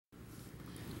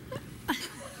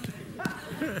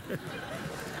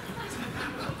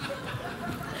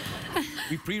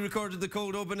We pre-recorded the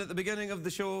cold open at the beginning of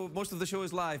the show. Most of the show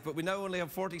is live, but we now only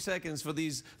have 40 seconds for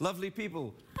these lovely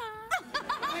people.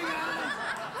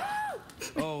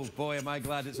 Oh, boy, am I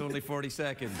glad it's only 40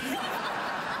 seconds.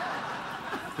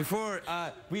 Before,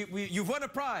 you've won a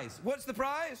prize. What's the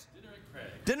prize? Dinner at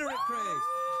Craig. Dinner at Craig's.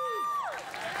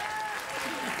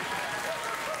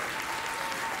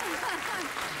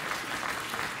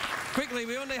 Quickly,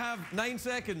 we only have 9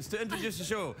 seconds to introduce the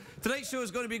show. Tonight's show is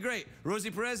going to be great.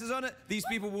 Rosie Perez is on it. These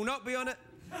people will not be on it.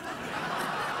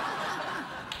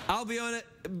 I'll be on it,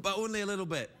 but only a little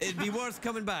bit. It'd be worth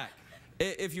coming back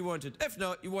if you wanted. If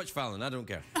not, you watch Fallon. I don't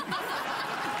care. It's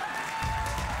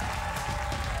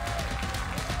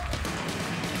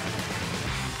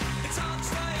hard to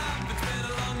stay up. It's been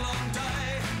a long, long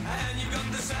day, and you've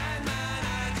got the Sandman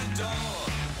at the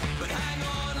door. But hang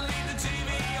on, leave the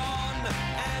TV on,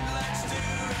 and let's do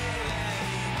it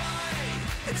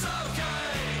anyway. It's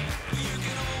okay. You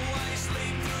can always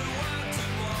sleep through work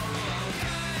tomorrow.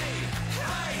 Okay.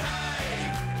 Hey,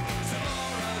 hey.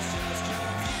 Tomorrow's just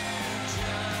your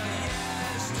future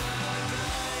yesterday.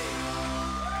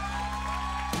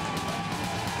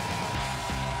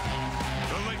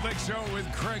 The Late Late Show with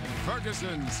Craig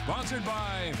Ferguson, sponsored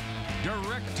by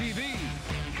DirecTV.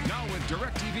 Now with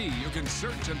DirecTV, you can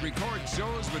search and record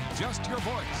shows with just your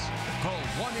voice. Call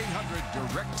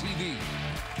 1-800-DirecTV.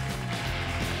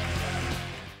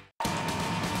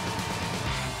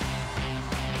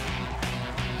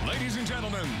 Ladies and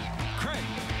gentlemen, Craig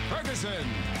Ferguson.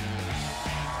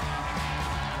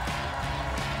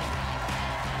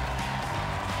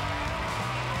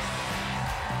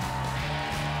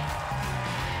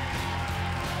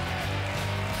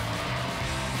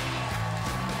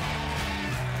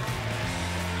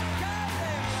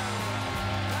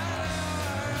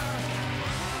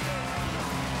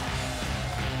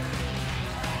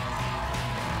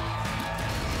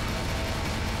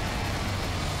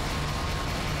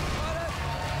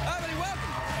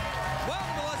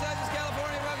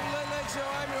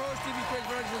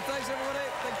 Thanks, everybody.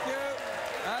 Thank you.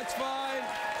 That's fine.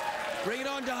 Bring it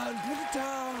on down. Bring it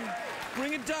down.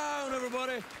 Bring it down,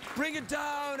 everybody. Bring it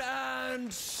down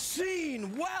and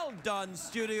scene. Well done,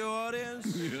 studio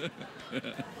audience. Is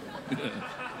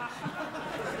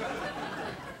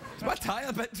my tie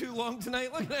a bit too long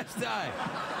tonight? Look at this tie.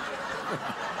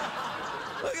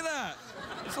 Look at that.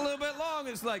 It's a little bit long.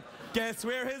 It's like, guess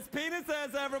where his penis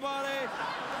is, everybody?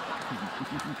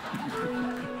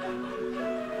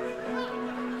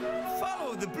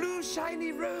 Follow the blue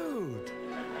shiny road.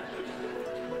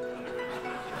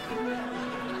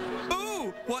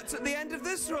 Ooh, what's at the end of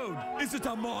this road? Is it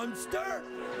a monster?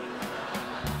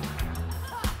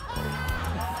 All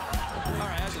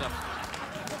right, that's enough.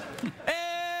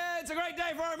 It's a great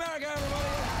day for America, everybody.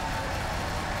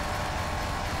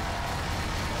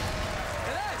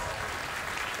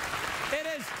 It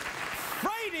is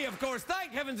Friday, of course.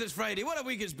 Thank heavens it's Friday. What a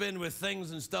week it's been with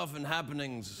things and stuff and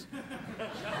happenings.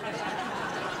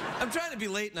 I'm trying to be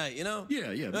late night, you know? Yeah.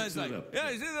 It's like,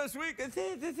 yeah, you see this week,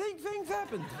 things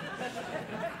happened.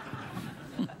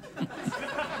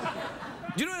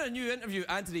 Do you know in a new interview,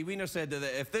 Anthony Weiner said that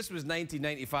if this was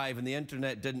 1995 and the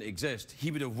internet didn't exist,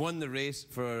 he would have won the race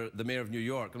for the mayor of New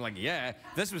York. I'm like, yeah, if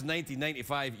this was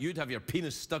 1995, you'd have your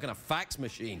penis stuck in a fax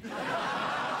machine.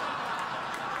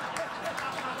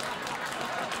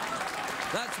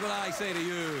 That's what I say to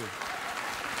you.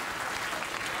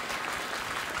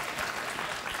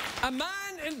 A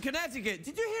man in Connecticut.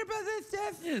 Did you hear about this,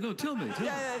 Jeff? Yeah, no, tell me.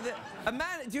 A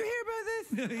man. Did you hear about this?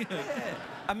 Yeah.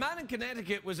 A man in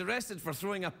Connecticut was arrested for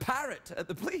throwing a parrot at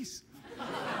the police. Do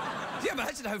you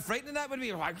imagine how frightening that would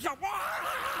be? Like,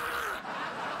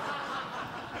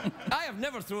 I have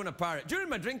never thrown a parrot. During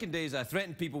my drinking days, I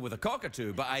threatened people with a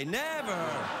cockatoo, but I never.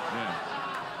 Yeah.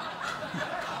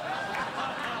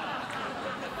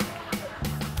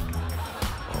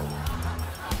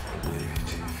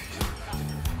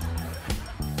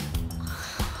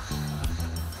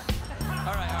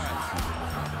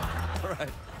 All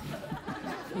right.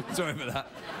 Sorry about that.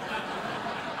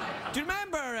 Do you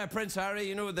remember Prince Harry?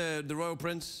 You know, the royal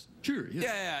prince? Sure,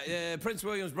 yeah. Yeah, Prince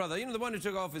William's brother. You know, the one who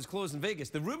took off his clothes in Vegas.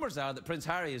 The rumors are that Prince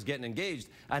Harry is getting engaged,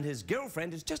 and his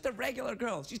girlfriend is just a regular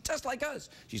girl. She's just like us.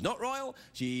 She's not royal,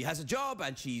 she has a job,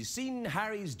 and she's seen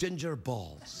Harry's ginger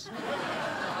balls.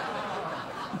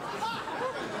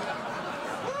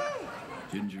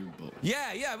 Ginger balls.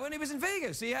 Yeah, when he was in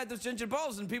Vegas, he had those ginger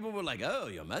balls, and people were like, oh,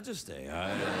 Your Majesty.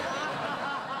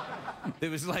 It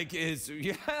was like, yeah,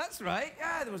 that's right.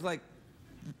 Yeah, there was like...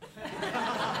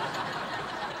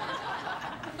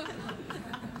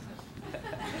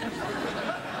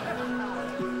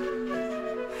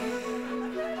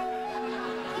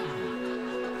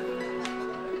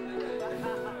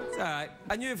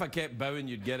 I knew if I kept bowing,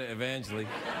 you'd get it eventually.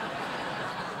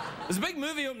 There's a big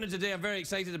movie opening today I'm very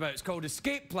excited about. It's called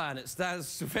Escape Plan. It stars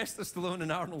Sylvester Stallone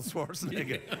and Arnold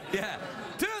Schwarzenegger. Yeah.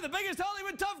 Two of the biggest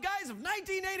Hollywood tough guys of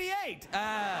 1988.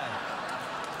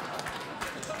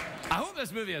 I hope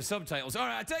this movie has subtitles. All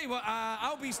right, I tell you what,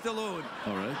 I'll be Stallone.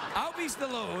 All right. I'll be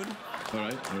Stallone. All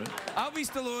right. All right. I'll be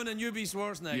Stallone and you be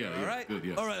Schwarzenegger, Yeah, all right? good,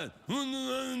 yeah. All right.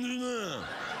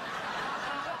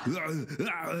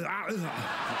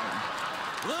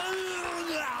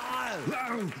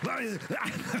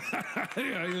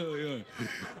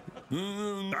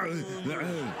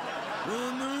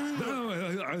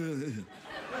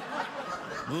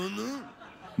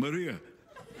 Maria.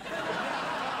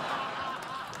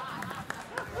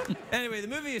 Anyway, the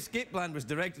movie Escape Plan was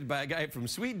directed by a guy from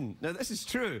Sweden. Now, this is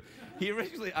true. He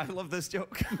originally, I love this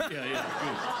joke.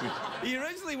 Yeah. He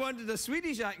originally wanted a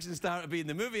Swedish action star to be in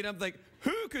the movie, and I'm like,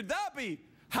 who could that be?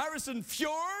 Harrison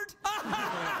Fjord?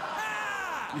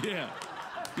 Yeah.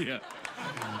 Yeah.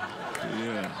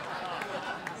 Yeah.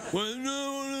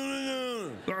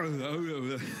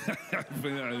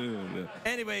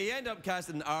 Anyway, he ended up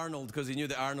casting Arnold because he knew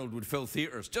that Arnold would fill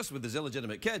theaters just with his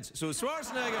illegitimate kids. So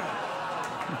Schwarzenegger.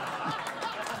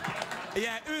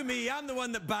 Yeah, me, I'm the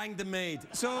one that banged the maid.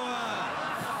 So,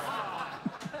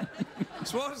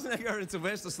 Schwarzenegger and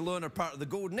Sylvester Stallone are part of the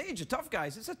golden age of tough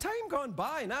guys. It's a time gone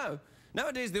by now.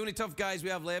 Nowadays, the only tough guys we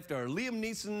have left are Liam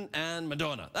Neeson and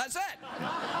Madonna. That's it.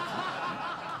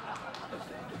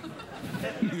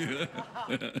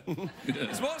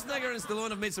 Schwarzenegger and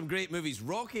Stallone have made some great movies.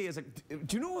 Rocky is a...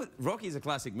 Do you know what? Rocky is a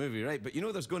classic movie, right? But you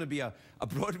know there's going to be a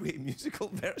Broadway musical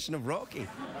version of Rocky.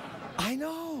 I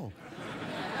know.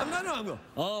 I'm going,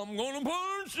 I'm gonna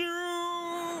punch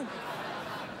you.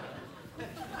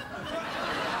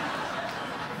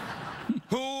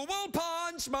 Who will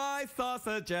punch my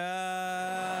sausages?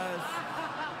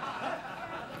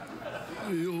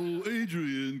 Yo,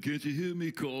 Adrian, can't you hear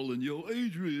me calling? Yo,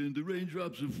 Adrian, the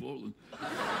raindrops have fallen.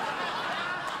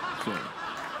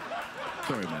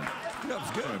 Sorry, man. That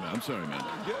was good. Sorry, man. I'm sorry, man.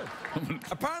 Good.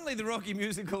 Apparently, the Rocky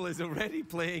musical is already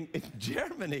playing in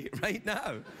Germany right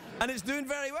now. And it's doing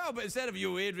very well, but instead of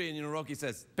you, Adrian, you know, Rocky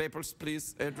says, papers,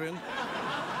 please, Adrian.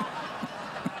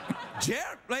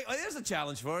 Right, well, there's a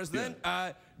challenge for us then.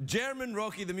 Yeah. German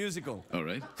Rocky the musical. All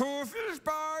right. Who feels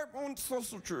bad on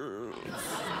sausages?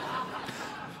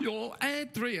 Yo,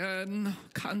 Adrian,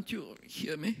 can't you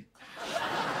hear me?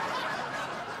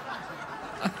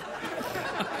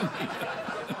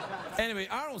 Anyway,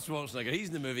 Arnold Schwarzenegger, he's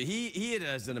in the movie. He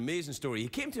has an amazing story. He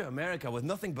came to America with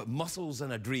nothing but muscles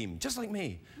and a dream, just like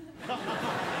me.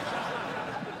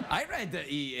 I read that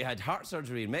he had heart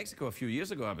surgery in Mexico a few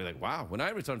years ago. I'd be like, wow, when I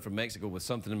return from Mexico with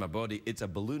something in my body, it's a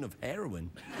balloon of heroin.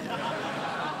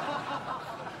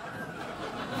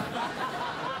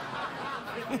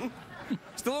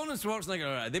 Stallone and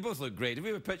Schwarzenegger, they both look great. Have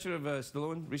you have a picture of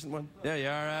Stallone, recent one? There you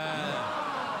are.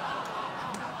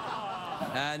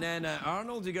 And then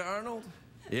Arnold, you got Arnold?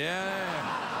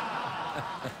 Yeah.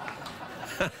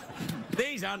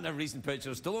 These aren't the recent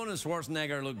pictures. Stallone and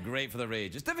Schwarzenegger look great for their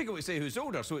age. It's difficult to say who's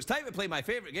older, so it's time to play my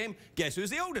favorite game. Guess who's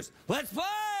the oldest? Let's play!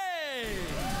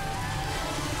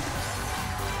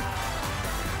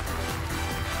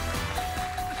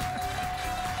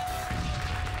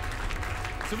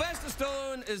 Sylvester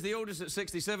Stallone is the oldest at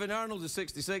 67, Arnold is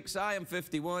 66, I am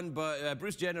 51, but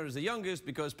Bruce Jenner is the youngest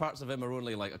because parts of him are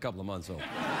only like a couple of months old.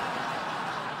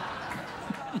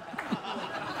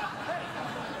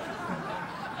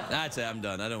 That's it, I'm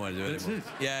done. I don't want to do it anymore. That's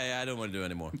it? Yeah, I don't want to do it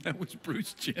anymore. That was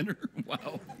Bruce Jenner.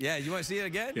 Wow. Yeah, you want to see it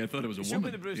again? Yeah, I thought it was a Show woman.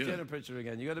 me the Bruce Yeah. Jenner picture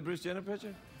again. You got a Bruce Jenner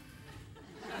picture?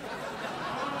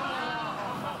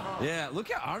 Yeah, look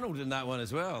at Arnold in that one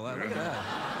as well. Look at that.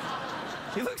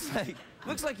 He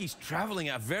looks like he's traveling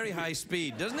at a very high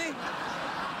speed, doesn't he?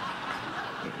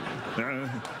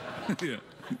 Yeah.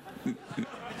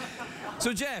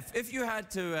 So, Jeff, if you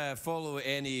had to follow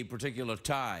any particular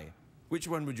tie, which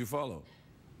one would you follow?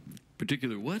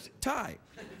 Particular what? Tie.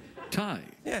 Tie.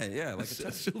 Yeah, like a tie.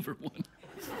 A silver one.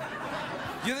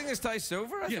 Do you think this tie's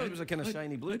silver? I thought it was a kind of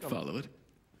shiny blue I'd color. follow it.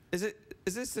 Is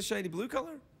this the shiny blue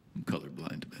color? I'm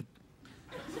colorblind a bit.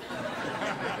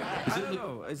 I don't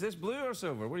know. Is this blue or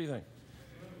silver? What do you think?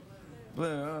 Blue,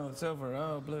 oh, silver,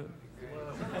 oh, blue.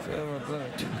 Silver, blue.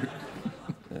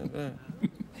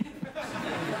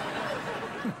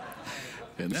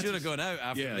 And We should have gone out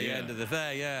after the end of the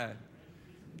thing, yeah.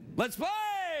 Let's play!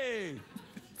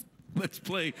 Let's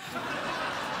play.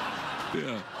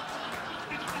 Yeah.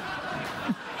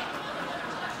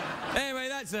 Anyway,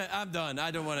 that's it. I'm done.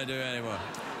 I don't want to do it anymore.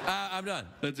 I'm done.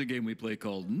 That's a game we play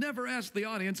called Never Ask the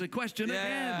Audience a Question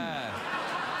Again.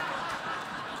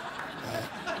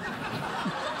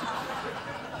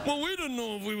 Well, we didn't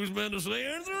know if we was meant to say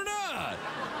anything or not.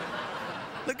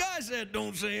 The guy said,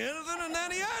 don't say anything, and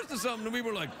then he asked us something, and we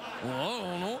were like, well, I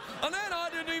don't know. And then I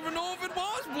didn't even know if it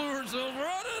was blue or silver.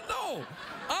 I didn't know.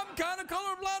 I'm kind of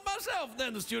colorblind myself. And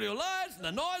then the studio lights, and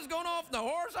the noise going off, and the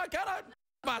horse, I kind of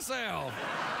myself.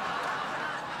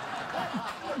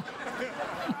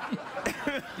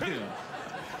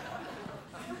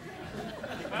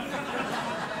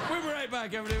 We'll be right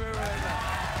back, everybody. We'll be right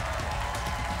back.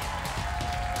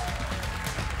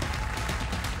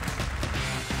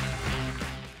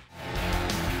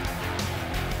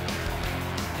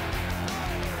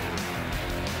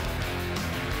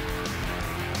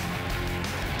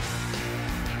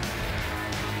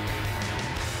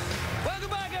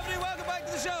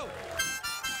 Show.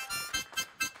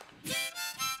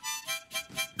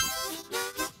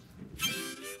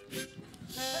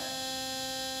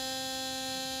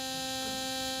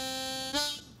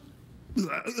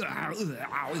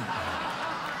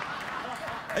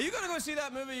 Are you going to go see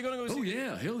that movie? You're going to go see Oh,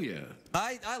 yeah, hell yeah.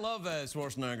 I love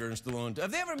Schwarzenegger and Stallone.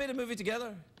 Have they ever made a movie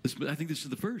together? I think this is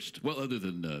the first. Well, other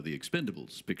than the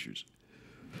Expendables pictures.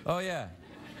 Oh, yeah.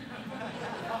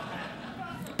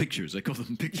 Pictures. I call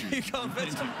them pictures. You call them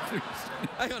pictures?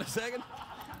 Hang on a second.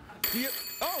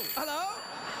 Oh, hello?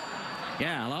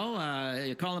 Yeah, hello?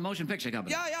 You call the motion picture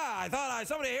company? Yeah. I thought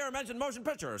somebody here mentioned motion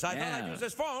pictures. I thought I'd use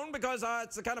this phone because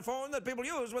it's the kind of phone that people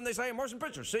use when they say motion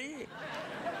pictures. See?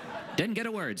 Didn't get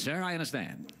a word, sir. I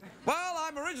understand. Well,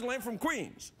 I'm originally from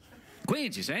Queens.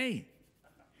 Queens, you say?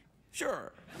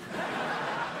 Sure.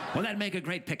 Well, that'd make a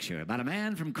great picture about a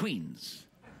man from Queens.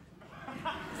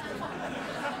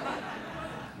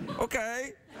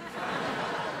 Okay.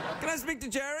 Can I speak to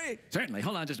Jerry? Certainly.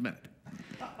 Hold on just a minute.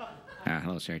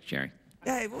 Hello, sir. It's Jerry.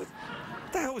 Hey, what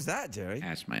the hell was that, Jerry?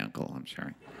 That's my uncle. I'm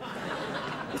sorry.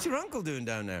 What's your uncle doing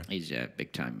down there? He's a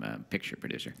big-time picture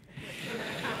producer.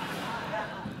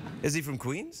 Is he from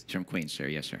Queens? He's from Queens, sir.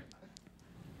 Yes, sir.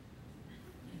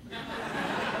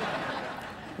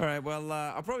 All right, well,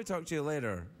 I'll probably talk to you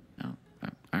later. Oh,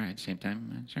 all right. Same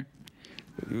time, sir?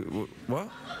 What?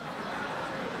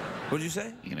 What did you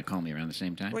say? You gonna call me around the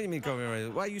same time? What do you mean call me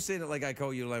around? Why are you saying it like I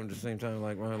call you around the same time,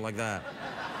 like that?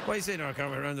 Why are you saying I call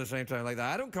me around the same time like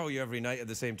that? I don't call you every night at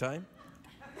the same time.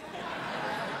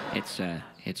 It's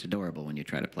adorable when you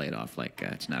try to play it off like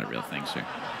it's not a real thing, sir.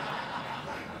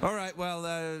 All right,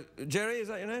 well, Jerry, is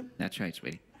that your name? That's right,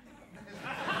 sweetie.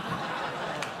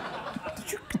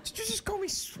 Did you just call me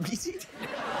sweetie?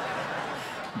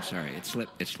 I'm sorry. It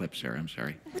slipped, sir. I'm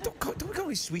sorry. Wait, don't call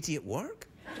me sweetie at work.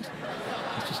 It's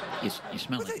just, you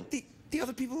smell Well, like... the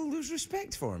other people lose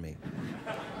respect for me.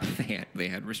 They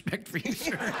had respect for you,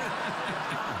 sir.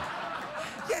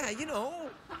 Yeah, you know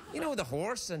the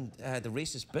horse and the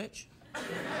racist bitch.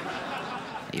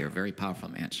 You're a very powerful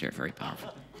man, sir. Very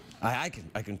powerful. I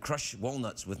can crush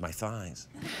walnuts with my thighs.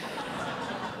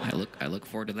 I look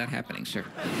forward to that happening, sir.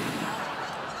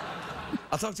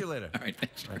 I'll talk to you later. All right,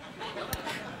 thanks, sir.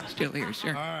 Still here, sir.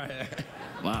 All right.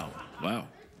 Wow.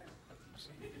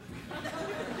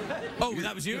 Oh,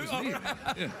 that was you? That was me.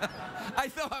 Yeah. I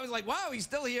was like, wow, he's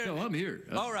still here. No, I'm here.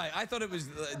 All right, I thought it was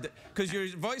because your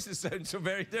voices sound so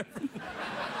very different.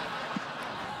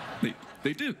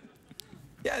 They do.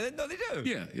 Yeah, no, they do.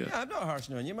 Yeah. I'm not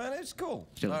harshing on you, man. It's cool.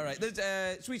 Still All right,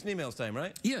 there's Sweets and Emails time,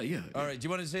 right? Yeah. All right, do you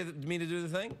want to say me to do the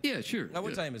thing? Yeah, sure. Now,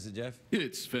 what yeah. time is it, Jeff?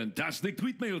 It's fantastic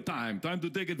tweet mail time. Time to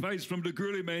take advice from the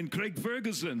curly man, Craig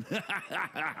Ferguson.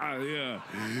 Yeah,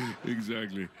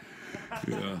 exactly.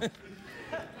 Yeah.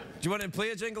 Do you want to play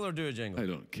a jingle or do a jingle? I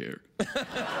don't care.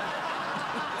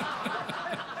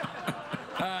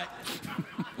 All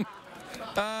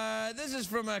right. This is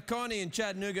from Connie in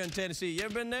Chattanooga in Tennessee. You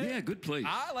ever been there? Yeah, good place.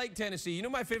 I like Tennessee. You know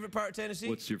my favorite part of Tennessee?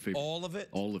 What's your favorite? All of it.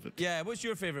 All of it. Yeah, what's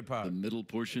your favorite part? The middle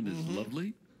portion is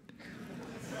lovely.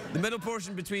 The middle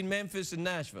portion between Memphis and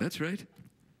Nashville. That's right.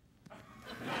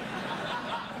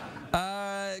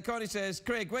 Connie says,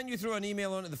 Craig, when you throw an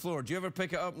email onto the floor, do you ever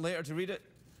pick it up later to read it?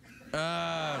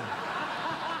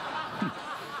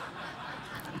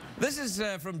 This is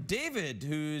from David,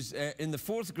 who's in the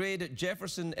 4th grade at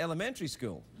Jefferson Elementary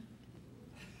School.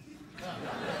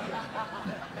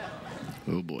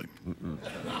 Oh, boy.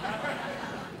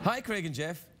 Hi, Craig and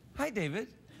Jeff. Hi, David.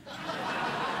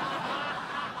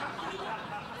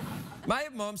 My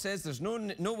mom says there's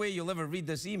no way you'll ever read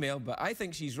this email, but I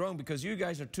think she's wrong because you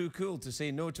guys are too cool to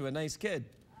say no to a nice kid.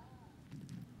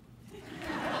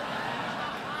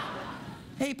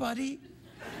 Hey, buddy.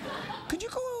 Could you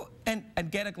go and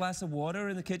get a glass of water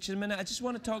in the kitchen a minute? I just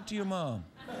want to talk to your mom.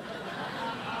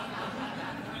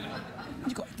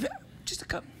 You go, just a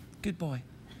cup. Good boy.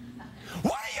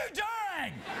 What are you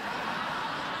doing?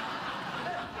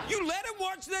 You let him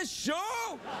watch this show?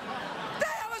 What the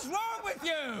hell is wrong with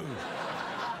you?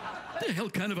 What the hell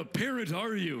kind of a parent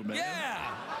are you, man?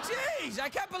 Yeah. Jeez, I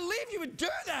can't believe you would do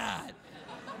that.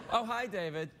 Oh, hi,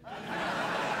 David.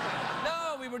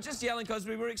 No, we were just yelling because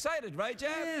we were excited, right,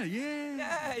 Jeff?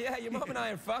 Yeah, your mom and I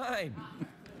are fine.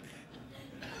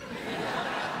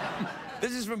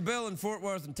 This is from Bill in Fort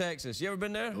Worth in Texas. You ever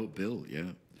been there? Oh, Bill, yeah.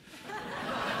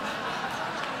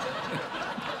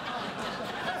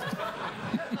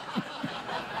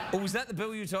 Oh, was that the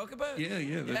Bill you talk about?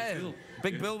 Yeah, that's Bill.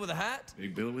 Big Bill with a hat?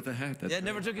 Big Bill with a hat, that's Yeah,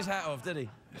 never took his hat off, did he?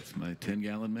 That's my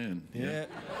 10-gallon man. Yeah.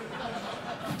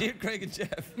 Dear Craig and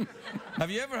Jeff, have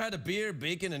you ever had a beer,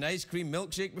 bacon, and ice cream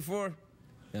milkshake before?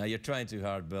 No, you're trying too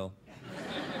hard, Bill.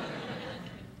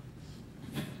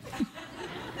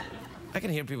 I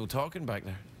can hear people talking back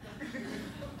there.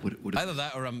 What Either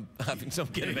that or I'm having some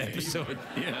kind of episode.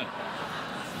 Yeah.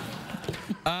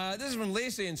 This is from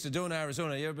Lacey in Sedona,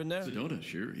 Arizona. You ever been there? Sedona,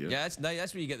 sure, yeah. Yeah, that's nice.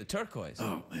 That's where you get the turquoise.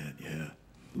 Oh, man, yeah.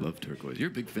 Love turquoise. You're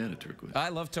a big fan of turquoise. I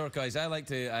love turquoise. I like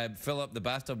to fill up the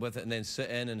bathtub with it and then sit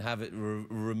in and have it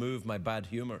remove my bad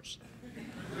humors.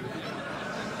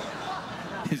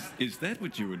 Is that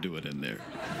what you were doing in there?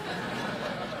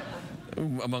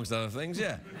 Amongst other things,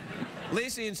 yeah.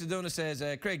 Lacey in Sedona says,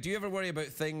 Craig, do you ever worry about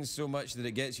things so much that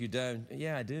it gets you down?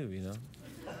 Yeah, I do, you know.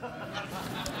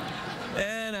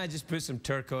 And I just put some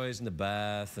turquoise in the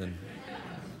bath and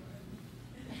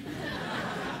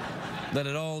let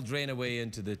it all drain away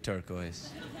into the turquoise.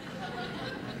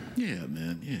 Yeah,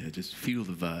 man, yeah, just feel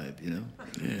the vibe, you know?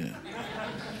 Yeah.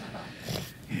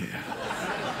 Yeah.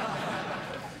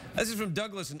 This is from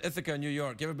Douglas in Ithaca, New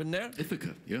York. You ever been there?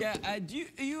 Ithaca, yeah.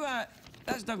 Yeah,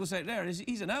 that's Douglas out there.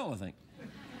 He's an owl, I think.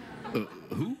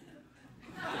 Who?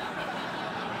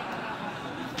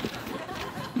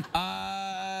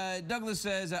 Douglas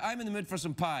says, I'm in the mood for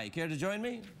some pie. Care to join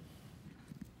me?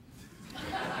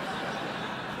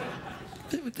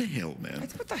 What the hell, man?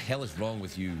 What the hell is wrong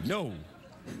with you? No.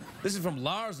 This is from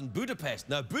Lars in Budapest.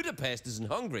 Now, Budapest is in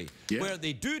Hungary, where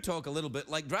they do talk a little bit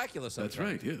like Dracula sometimes. That's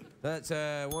right, yeah. That's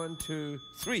 1, 2,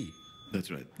 3. That's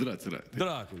right. That's right.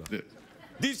 Dracula. Yeah.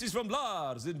 This is from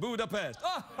Lars in Budapest.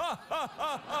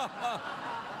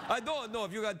 I don't know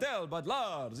if you can tell, but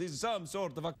Lars is some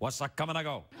sort of a... What's that coming to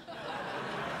go?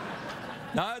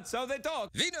 That's how they talk.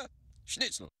 Wiener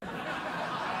Schnitzel.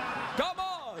 Come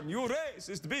on, you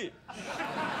racist bitch.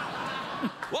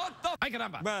 What the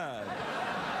man?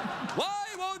 Why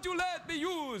won't you let me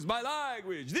use my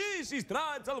language? This is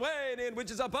Transylvanian,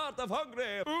 which is a part of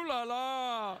Hungary. Ooh la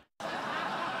la.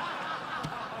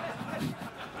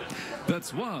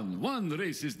 That's one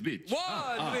racist bitch.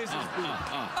 One racist bitch.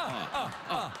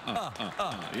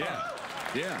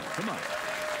 Yeah, come on.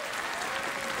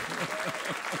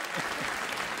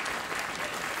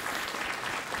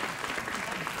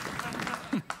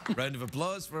 Round of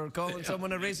applause for calling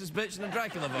someone a racist bitch in a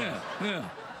Dracula voice. Yeah.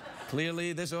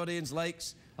 Clearly, this audience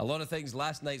likes a lot of things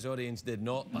last night's audience did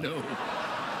not like. No.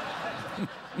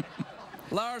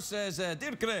 Lars says,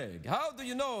 Dear Craig, how do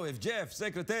you know if Jeff,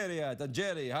 Secretariat, and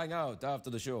Jerry hang out after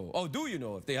the show? Oh, do you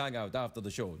know if they hang out after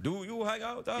the show? Do you hang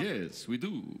out after? Yes, we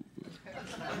do.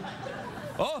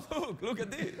 Oh, look at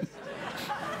this.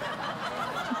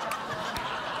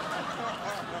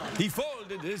 He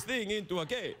folded his thing into a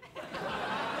cake.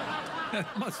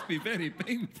 That must be very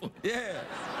painful. Yeah.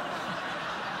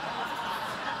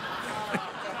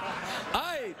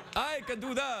 I can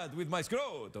do that with my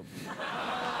scrotum.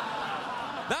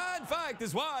 That, in fact,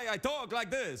 is why I talk like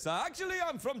this. Actually,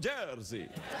 I'm from Jersey.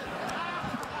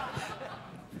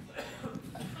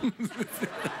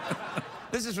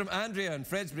 This is from Andrea in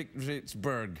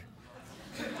Fredericksburg,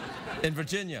 in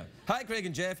Virginia. Hi, Craig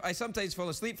and Jeff. I sometimes fall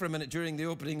asleep for a minute during the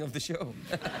opening of the show.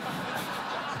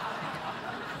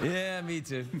 Yeah, me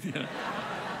too. Yeah.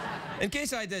 In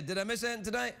case I did I miss anything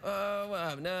tonight?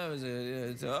 Well, no, it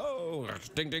was oh,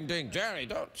 ding, ding, ding. Jerry,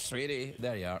 don't, sweetie.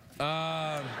 There you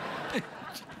are.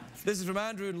 This is from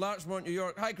Andrew in Larchmont, New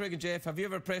York. Hi, Craig and Jeff. Have you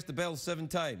ever pressed the bell 7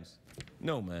 times?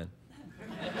 No, man.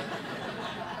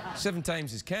 7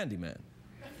 times is Candyman.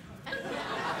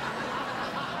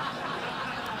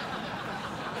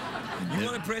 You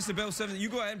want to press the bell 7? You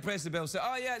go ahead and press the bell. Say,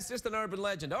 oh, yeah, it's just an urban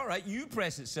legend. All right, you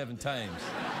press it 7 times.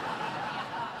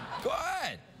 Go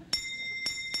ahead.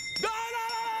 No!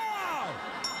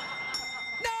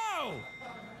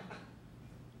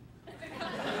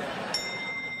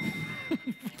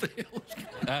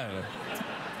 I don't know.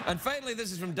 And finally,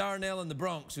 this is from Darnell in the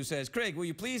Bronx, who says, Craig, will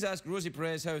you please ask Rosie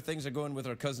Perez how things are going with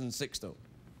her cousin Sixto?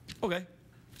 Okay.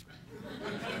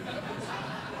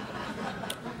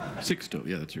 Sixto,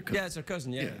 yeah, that's your cousin. Yeah, it's her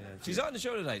cousin, yeah. She's on the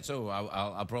show tonight, so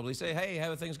I'll probably say, hey,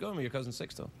 how are things going with your cousin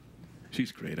Sixto?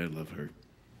 She's great. I love her.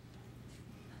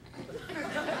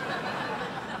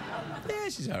 Yeah,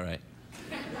 she's all right.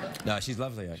 No, she's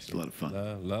lovely, actually. She's a lot of fun.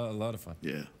 A lot of fun.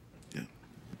 Yeah, yeah.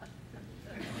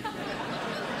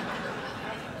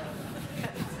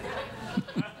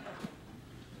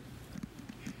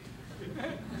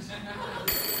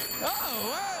 Oh,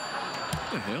 what?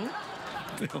 What the hell?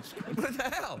 What the hell's going on? What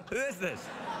the hell? Who is this?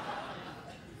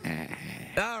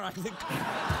 All right. We'll be right back,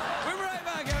 everybody. We'll be right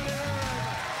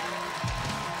back.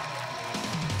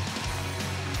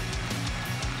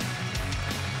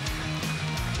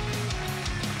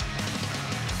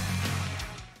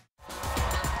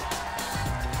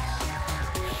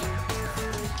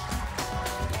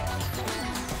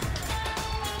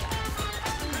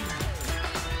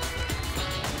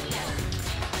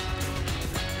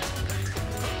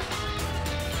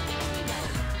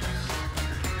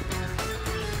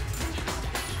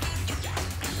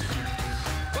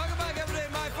 Welcome back,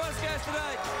 everybody. My first guest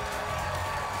tonight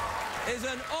is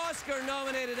an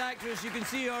Oscar-nominated actress. You can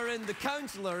see her in The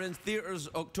Counselor in theaters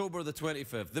October the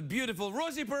 25th. The beautiful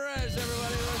Rosie Perez,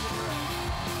 everybody. Rosie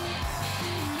Perez.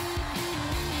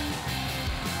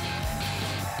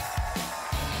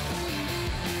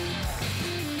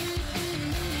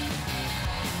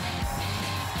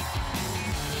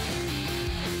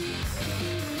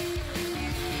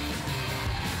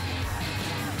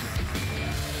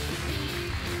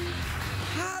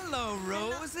 Hello,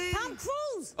 Rosie. Tom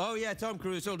Cruise! Oh, yeah, Tom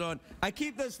Cruise. Hold on. I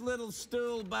keep this little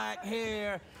stool back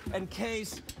here in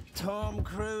case Tom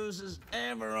Cruise is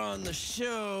ever on the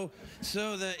show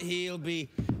so that he'll be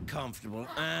comfortable.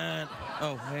 And,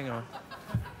 oh, hang on.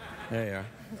 There you are.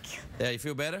 Yeah, you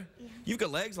feel better? Yeah. You've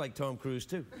got legs like Tom Cruise,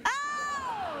 too. Oh!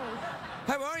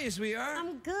 How are you, sweetheart?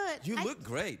 I'm good. You look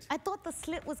great. I thought the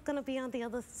slit was going to be on the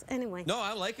other anyway. No,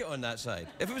 I like it on that side.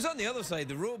 If it was on the other side,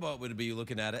 the robot would be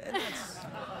looking at it. And that's...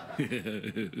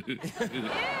 Ew!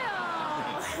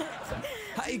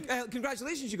 Hi,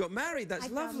 congratulations, you got married. That's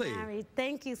lovely. I got married.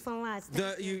 Thank you so much.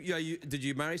 Did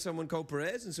you marry someone called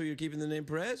Perez, and so you're keeping the name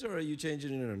Perez, or are you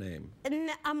changing your name?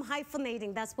 I'm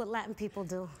hyphenating. That's what Latin people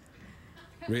do.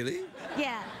 Really?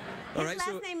 Yeah. All His right, last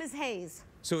so- name is Hayes.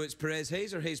 So it's Perez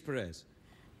Hayes or Hayes Perez?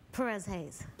 Perez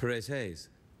Hayes. Perez Hayes.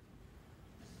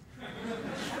 I'm Puerto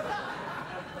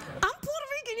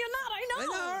Rican. You're not. I know.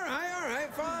 All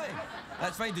right, fine.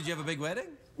 That's fine. Did you have a big wedding?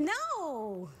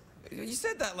 No. You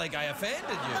said that like I offended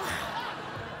you.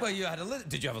 Well, you had a little.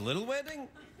 Did you have a little wedding?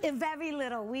 Very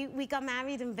little. We got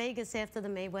married in Vegas after the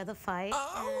Mayweather fight.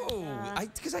 Oh,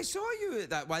 because I saw you at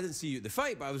that. Well, I didn't see you at the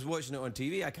fight, but I was watching it on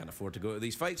TV. I can't afford to go to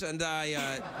these fights, and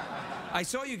I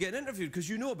saw you getting interviewed because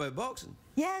you know about boxing.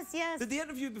 Yes, yes. Did they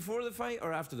interview before the fight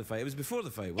or after the fight? It was before the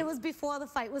fight. It Wasn't was before the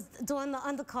fight. It was during the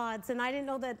undercards, and I didn't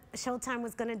know that Showtime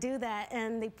was going to do that.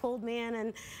 And they pulled me in,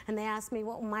 and they asked me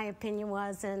what my opinion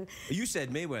was. And You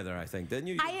said Mayweather, I think, didn't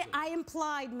you? I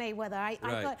implied Mayweather. I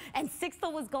Right. thought, and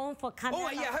Sixto was going for Canelo. Oh,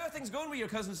 yeah. How are things going with your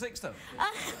cousin Sixto?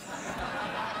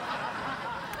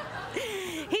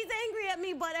 He's angry at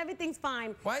me, but everything's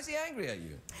fine. Why is he angry at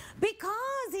you?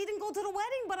 Because he didn't go to the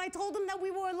wedding, but I told him that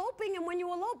we were eloping, and when you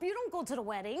elope, you don't go to the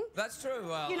wedding. That's true.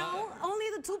 Well, You know, only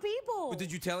the two people. but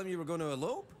did you tell him you were going to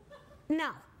elope?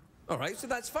 No. All right, so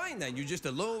that's fine then. You just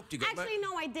eloped. You got Actually,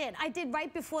 no, I did. I did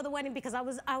right before the wedding because I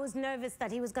was nervous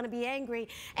that he was going to be angry.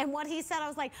 And what he said, I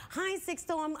was like, "Hi,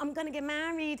 Sixto, I'm going to get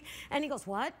married." And he goes,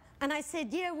 "What?" And I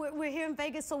said, "Yeah, we're here in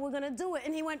Vegas, so we're going to do it."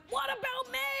 And he went, "What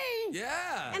about me?"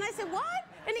 Yeah. And I said, "What?"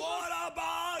 And he What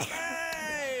about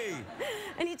me?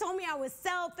 And he told me I was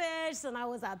selfish and I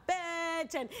was a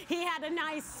bitch and he had a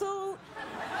nice suit.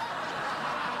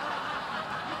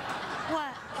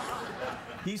 What?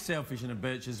 He's selfish and a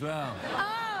bitch as well.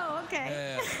 Oh,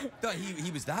 okay. Yeah.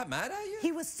 He was that mad at you?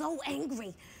 He was so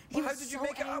angry. Well, how did you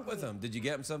make it up with him? Did you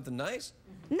get him something nice?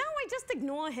 No, I just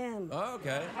ignore him. Oh,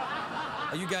 okay.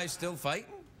 Are you guys still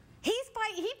fighting? He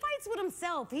fights with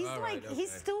himself. He's All like, right, okay.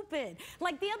 he's stupid.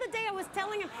 Like the other day I was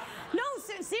telling him, no,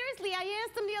 seriously, I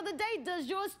asked him the other day, does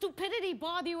your stupidity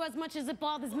bother you as much as it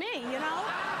bothers me, you know?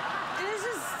 And it's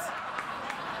just...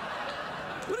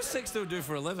 What does Sixto do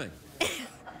for a living?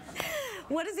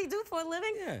 What does he do for a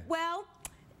living? Yeah. Well,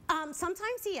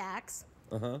 sometimes he acts.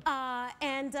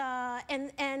 And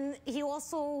he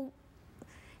also,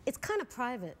 it's kind of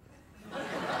private.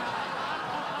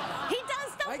 He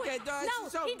does stuff Okay, with,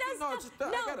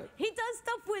 he does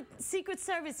stuff with Secret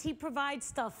Service. He provides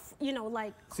stuff, you know,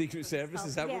 like. Secret Service,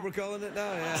 is that what Yeah. we're calling it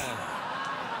now? Yeah.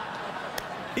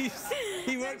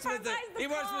 He works with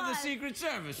the Secret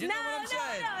Service. You know what I'm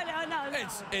saying? No.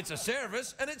 It's a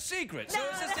service and it's secret, so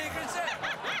it's a Secret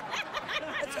Service.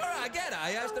 It's all right. I get it.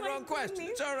 I asked the my wrong question.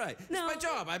 goodness. It's all right. No. It's my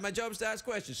job. My job is to ask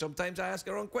questions. Sometimes I ask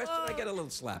a wrong question. I get a little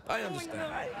slap. I understand.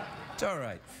 God. It's all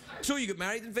right. So you got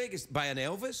married in Vegas by an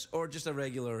Elvis or just a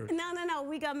regular? No.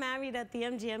 We got married at the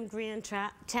MGM Grand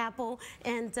Chapel,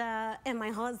 and my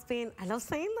husband, I love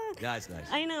saying that. Yeah, it's nice.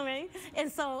 I know, right? And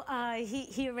so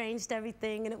he arranged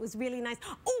everything, and it was really nice.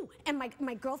 Oh, and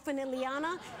my girlfriend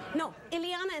Ileana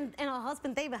and her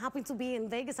husband David happened to be in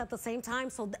Vegas at the same time,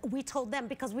 so we told them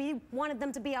because we wanted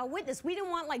them to be our witness. We didn't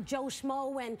want like Joe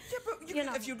Schmo and Yeah, but you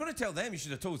know. if you're going to tell them, you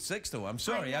should have told Sixto. I'm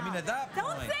sorry. I mean, at that Don't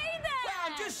point. say that. Well,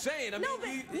 I'm just saying. I no,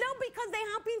 mean, but, no, because they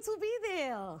happened to be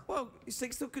there. Well,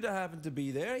 Sixto could have happened to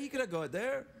be there. He could have got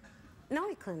there. No,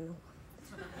 he couldn't.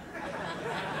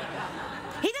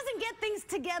 He doesn't get things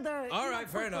together. All right,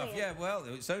 fair enough. Yeah, well,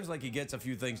 it sounds like he gets a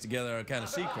few things together are kind of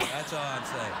secret. That's all I'm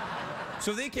saying.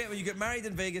 So they can't. When you get married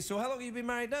in Vegas, so how long have you been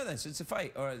married now then? Since the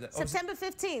fight, or September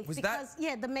 15th. Was because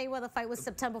the Mayweather fight was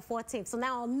September 14th. So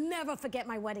now I'll never forget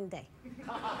my wedding day.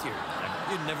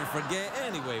 You'd never forget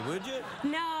anyway, would you?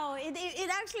 No, it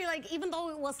actually, like, even though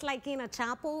it was like in a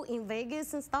chapel in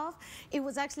Vegas and stuff, it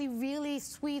was actually really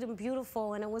sweet and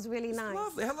beautiful, and it was really nice.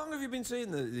 Lovely. How long have you been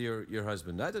seeing your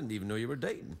husband? I didn't even know you were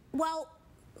dating. Well,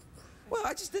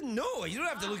 I just didn't know. You don't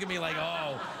have to look at me like,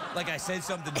 oh, like I said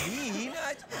something mean.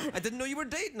 I didn't know you were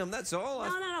dating him, that's all.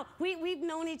 no. We've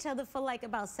known each other for like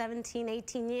about 17,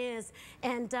 18 years,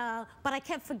 and but I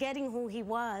kept forgetting who he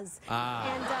was.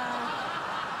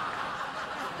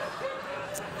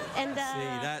 And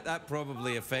see, that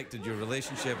probably affected your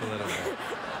relationship a little bit.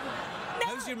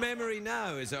 How's your memory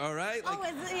now? Is it all right? Like,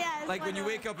 it's like when you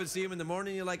wake up and see him in the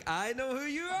morning, you're like, I know who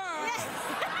you are.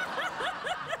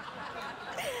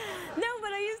 No,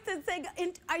 but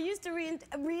I used to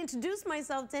reintroduce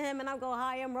myself to him, and I'd go,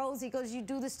 hi, I'm Rosie. He goes, you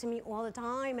do this to me all the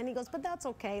time. And he goes, but that's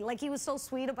okay. Like, he was so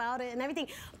sweet about it and everything.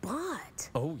 But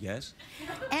Oh, yes.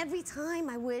 every time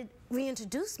I would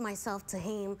reintroduce myself to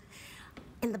him,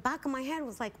 in the back of my head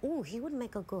was like, oh, he would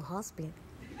make a good husband.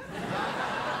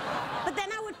 But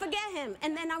then I would forget him,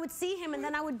 and then I would see him, and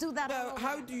then I would do that all Now, over.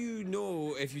 how do you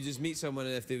know if you just meet someone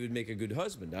if they would make a good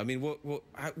husband? I mean, what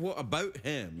about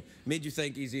him made you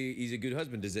think he's a good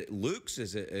husband? Is it looks?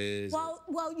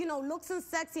 Well, you know, looks and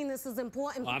sexiness is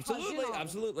important. because, Absolutely, you know,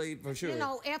 absolutely, for sure. You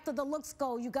know, after the looks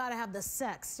go, you gotta have the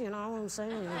sex. You know what I'm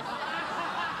saying?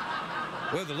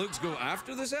 Well, the looks go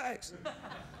after the sex.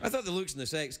 I thought the looks and the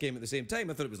sex came at the same time.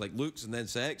 I thought it was like looks and then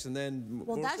sex and then.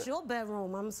 Well, that's your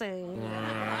bedroom. I'm saying.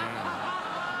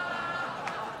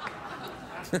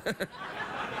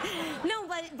 No,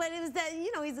 but it was that,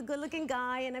 you know, he's a good-looking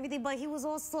guy and everything, but he was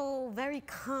also very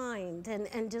kind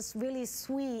and just really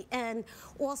sweet, and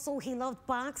also he loved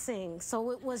boxing, so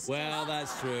it was. Well,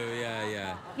 that's true.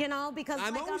 Yeah. You know, because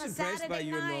I'm like always on a impressed by Saturday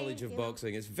your night, knowledge of you know.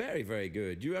 boxing. It's very, very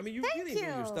good. You really know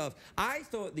your you. stuff. I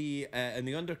thought in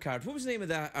the undercard. What was the name of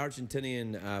that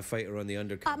Argentinian fighter on the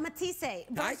undercard? Matisse.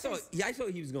 I thought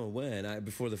he was going to win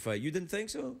before the fight. You didn't think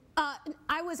so?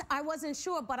 I wasn't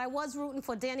sure, but I was rooting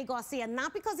for Danny Garcia,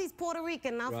 not because he's Puerto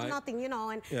Rican, not for nothing, you know,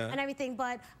 and everything,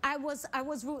 but I was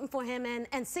rooting for him,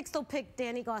 and Sixto picked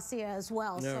Danny Garcia as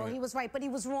well, so he was right, but he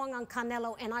was wrong on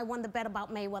Canelo, and I won the bet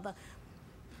about Mayweather.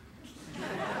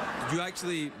 Did you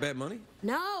actually bet money?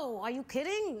 No, are you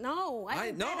kidding? No,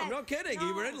 I'm not kidding. No.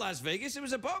 You were in Las Vegas. It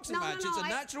was a boxing match. It's a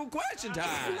natural question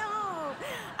time. No,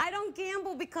 I don't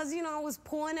gamble because, you know, I was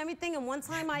poor and everything. And one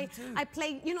time I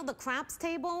played, you know, the craps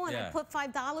table, and I put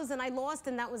 $5 and I lost,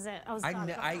 and that was it. I was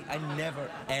done. I never,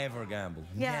 ever gamble.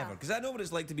 Yeah. Never. Because I know what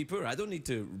it's like to be poor. I don't need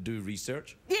to do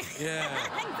research. Yeah.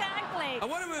 I Exactly.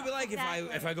 wonder what it would be like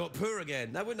if I got poor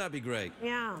again. That would not be great.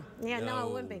 Yeah, no,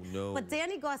 it wouldn't be. No. But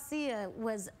Danny Garcia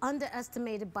was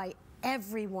underestimated by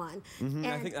everyone.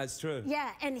 I think that's true.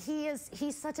 Yeah, and he's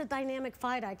such a dynamic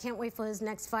fighter. I can't wait for his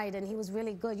next fight, and he was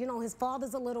really good. You know, his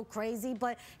father's a little crazy,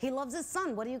 but he loves his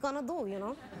son. What are you gonna do, you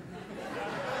know?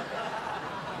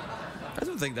 I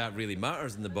don't think that really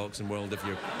matters in the boxing world if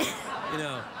you're, you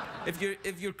know,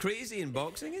 if you're crazy in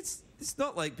boxing, it's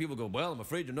not like people go, well, I'm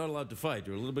afraid you're not allowed to fight.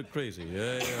 You're a little bit crazy.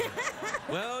 Yeah.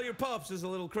 Well, your pops is a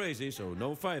little crazy, so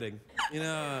no fighting. You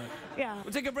know. Yeah.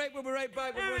 We'll take a break. We'll be right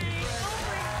back. All right.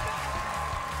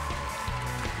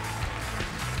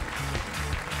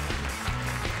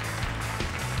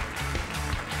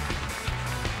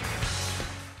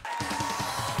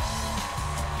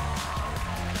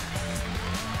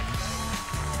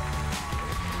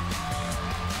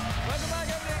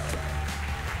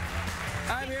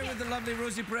 I'm here with the lovely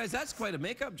Rosie Perez. That's quite a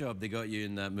makeup job they got you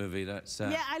in that movie. That's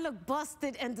Yeah, I look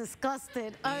busted and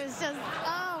disgusted. I was just,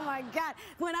 oh my God.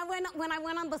 When I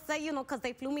went on the set, you know, because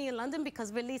they flew me in London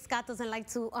because Ridley Scott doesn't like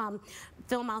to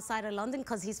film outside of London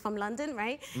because he's from London,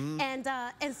 right? And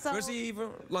so. Where's he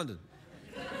from? London.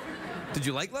 Did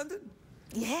you like London?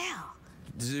 Yeah.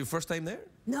 This is your first time there?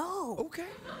 No. Okay.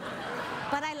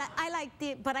 But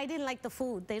I didn't like the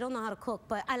food. They don't know how to cook,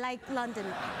 but I like London.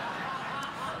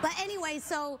 But anyway,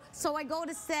 so I go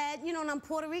to set, you know, and I'm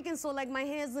Puerto Rican, so like my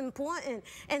hair is important.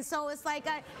 And so it's like,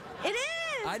 it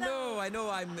is. I know,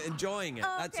 I'm enjoying it.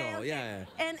 That's all, okay. yeah.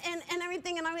 And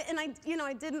everything, and I, you know,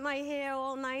 I did my hair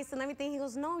all nice and everything. He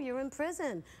goes, no, you're in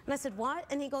prison. And I said, what?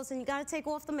 And he goes, and you gotta take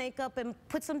off the makeup and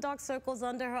put some dark circles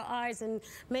under her eyes and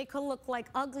make her look like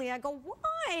ugly. I go,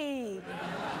 why?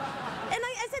 And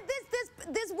I said,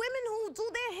 there's women who do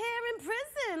their hair in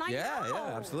prison. I know.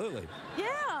 Yeah, absolutely.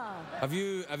 Yeah. Have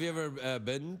you ever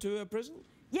been to a prison?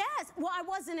 Yes. Well, I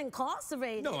wasn't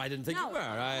incarcerated. No, I didn't think you were.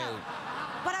 No.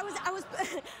 But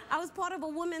I was part of a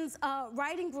women's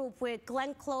writing group with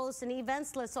Glenn Close and Eve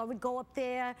Ensler, so I would go up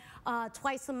there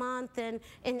twice a month and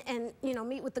you know,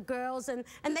 meet with the girls, and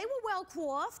they were well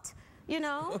coiffed, you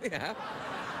know. Oh, yeah.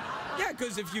 Yeah,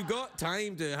 because if you got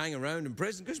time to hang around in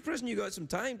prison, because prison you got some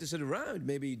time to sit around,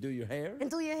 maybe do your hair. And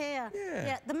do your hair. Yeah.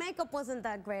 Yeah. The makeup wasn't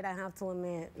that great, I have to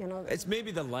admit. You know. It's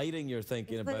maybe the lighting you're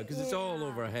thinking about, because it's all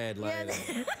overhead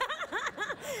lighting.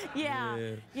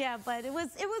 Yeah, but it was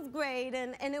great,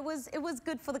 and it was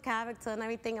good for the character and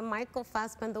everything. And Michael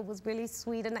Fassbender was really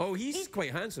sweet. And Oh, he's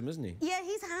quite handsome, isn't he? Yeah,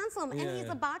 he's handsome, and he's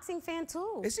a boxing fan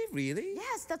too. Is he really?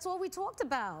 Yes, that's all we talked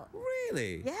about.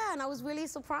 Really? Yeah, and I was really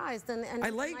surprised. And I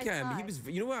like him. He was.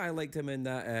 You know what? I liked him in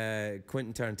that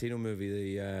Quentin Tarantino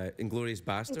movie, the Inglourious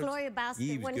Basterds. Inglourious Basterds.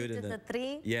 He was when good he in did that. the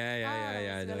 3.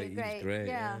 Yeah. That was really He great. was great.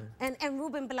 Yeah. And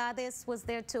Ruben Blades was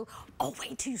there too. Oh,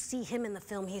 wait till you see him in the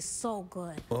film. He's so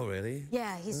good. Oh, really?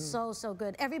 Yeah, he's so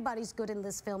good. Everybody's good in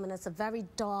this film, and it's a very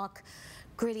dark,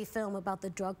 gritty film about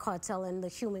the drug cartel and the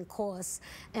human course,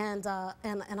 and I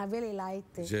really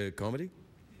liked it. Is it a comedy?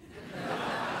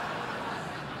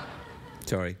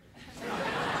 Sorry.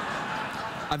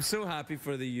 I'm so happy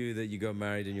for you that you got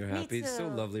married and you're happy. It's so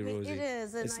lovely, Rosie. It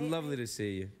is. It's lovely to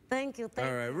see you. Thank you. All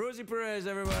right, Rosie Perez,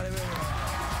 everybody.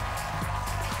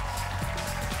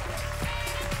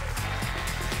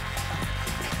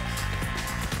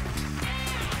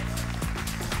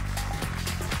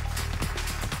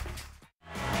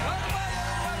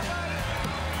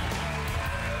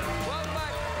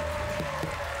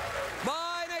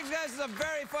 A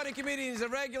very funny comedian. He's a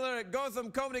regular at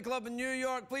Gotham Comedy Club in New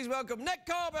York. Please welcome Nick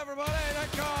Cobb, everybody.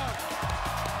 Nick Cobb.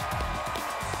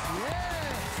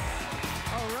 Yes.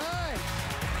 All right.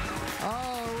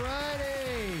 All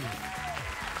righty.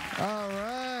 All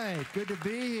right. Good to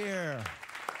be here.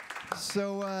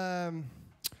 So,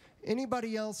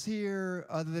 anybody else here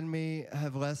other than me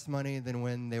have less money than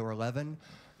when they were 11?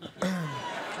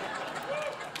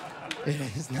 It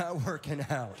is not working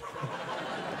out.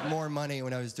 More money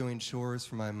when I was doing chores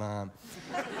for my mom.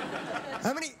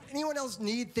 Anyone else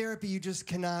need therapy? You just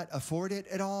cannot afford it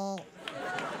at all?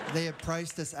 They have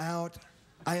priced us out.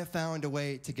 I have found a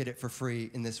way to get it for free,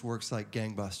 and this works like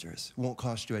gangbusters. Won't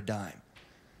cost you a dime.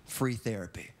 Free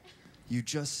therapy. You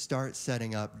just start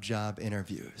setting up job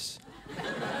interviews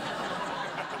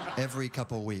every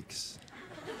couple weeks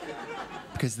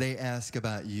because they ask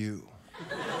about you.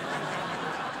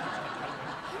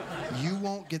 You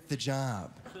won't get the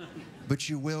job, but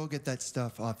you will get that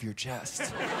stuff off your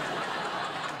chest.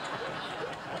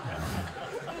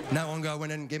 Not one guy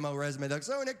went in and gave my resume. They're like,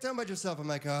 so Nick, tell me about yourself. I'm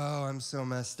like, oh, I'm so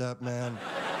messed up, man.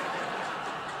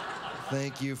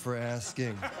 Thank you for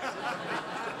asking.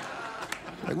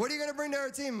 Like, what are you gonna bring to our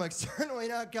team? I'm like, certainly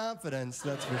not confidence,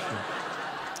 that's for sure.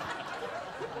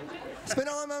 Spend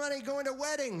all my money going to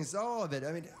weddings, all of it.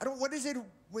 I mean, what is it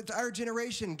with our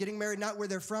generation getting married not where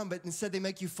they're from, but instead they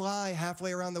make you fly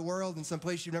halfway around the world in some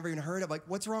place you've never even heard of? Like,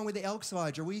 what's wrong with the Elks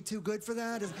Lodge? Are we too good for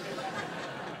that?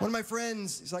 One of my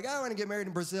friends, he's like, I want to get married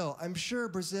in Brazil. I'm sure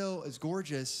Brazil is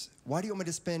gorgeous. Why do you want me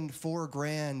to spend $4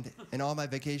 grand in all my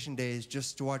vacation days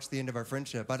just to watch the end of our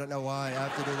friendship? I don't know why I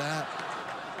have to do that.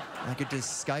 I could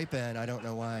just Skype in. I don't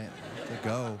know why I have to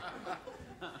go.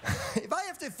 If I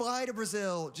have to fly to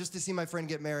Brazil just to see my friend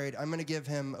get married, I'm going to give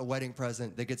him a wedding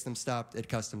present that gets them stopped at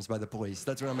customs by the police.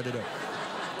 That's what I'm going to do.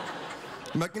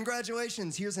 But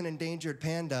congratulations, here's an endangered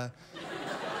panda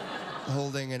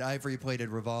holding an ivory-plated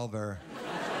revolver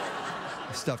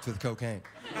stuffed with cocaine.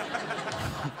 You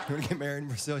want to get married in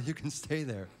Brazil, you can stay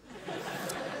there.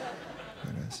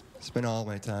 Spend all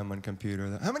my time on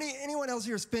computer. Anyone else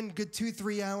here spend good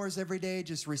 2-3 hours every day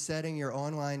just resetting your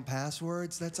online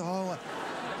passwords? That's all,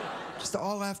 just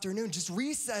all afternoon, just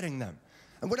resetting them.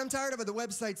 And what I'm tired of are the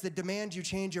websites that demand you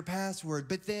change your password,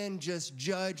 but then just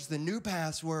judge the new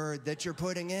password that you're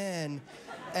putting in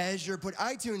as you're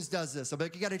iTunes does this. I'll be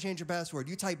like, you gotta change your password.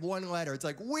 You type one letter, it's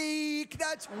like, weak,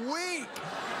 that's weak.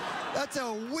 That's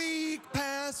a weak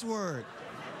password.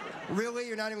 Really?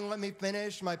 You're not even letting me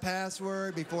finish my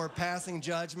password before passing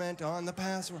judgment on the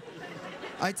password?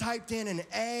 I typed in an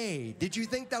A. Did you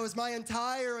think that was my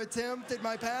entire attempt at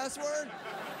my password?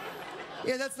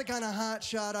 Yeah, that's the kind of hot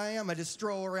shot I am. I just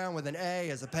stroll around with an A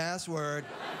as a password.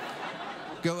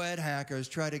 Go ahead, hackers.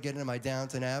 Try to get into my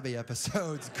Downton Abbey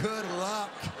episodes. Good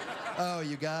luck. Oh,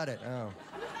 you got it. Oh.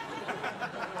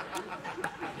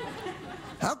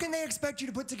 How can they expect you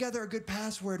to put together a good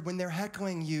password when they're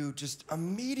heckling you just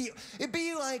immediately? It'd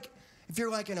be like if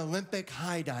you're like an Olympic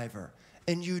high diver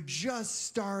and you just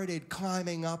started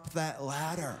climbing up that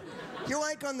ladder. You're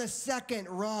like on the second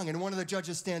rung and one of the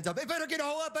judges stands up. It better get a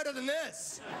whole lot better than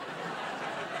this.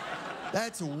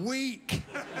 That's weak.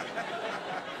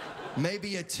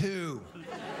 Maybe a 2.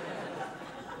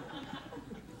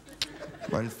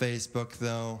 I'm on Facebook,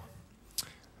 though.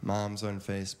 Mom's on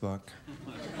Facebook.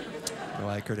 I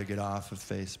like her to get off of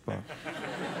Facebook.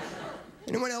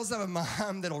 Anyone else have a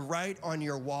mom that'll write on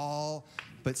your wall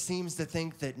but seems to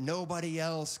think that nobody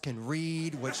else can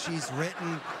read what she's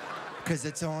written because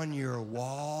it's on your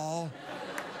wall?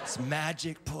 This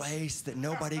magic place that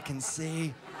nobody can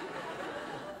see.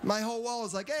 My whole wall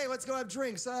is like, hey, let's go have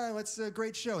drinks. Let's a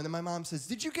great show. And then my mom says,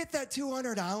 did you get that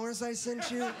 $200 I sent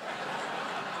you?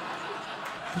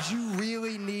 Because you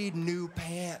really need new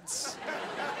pants.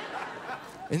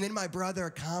 And then my brother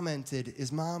commented,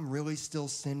 is Mom really still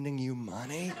sending you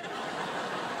money?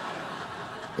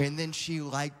 And then she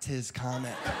liked his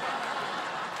comment.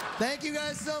 Thank you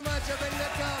guys so much. I've been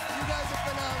Nick Cobb. You guys are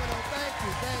phenomenal. Thank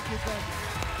you, thank you, thank you.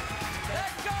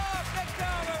 Nick Cobb,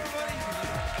 everybody.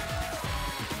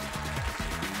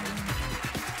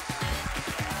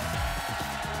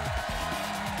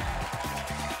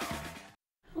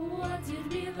 What did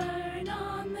we learn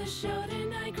on the show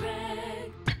tonight,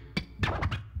 Greg?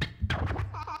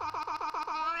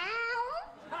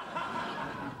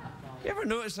 You ever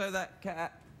notice how that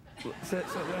cat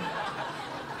sits up there?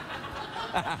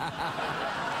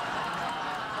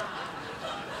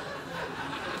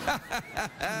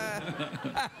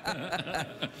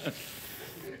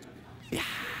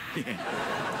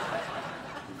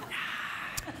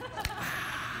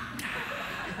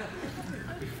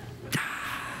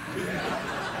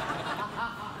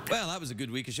 Well, that was a good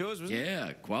week of shows, wasn't it?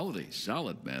 Yeah, quality,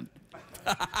 solid, man.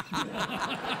 Good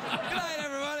night,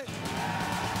 everyone.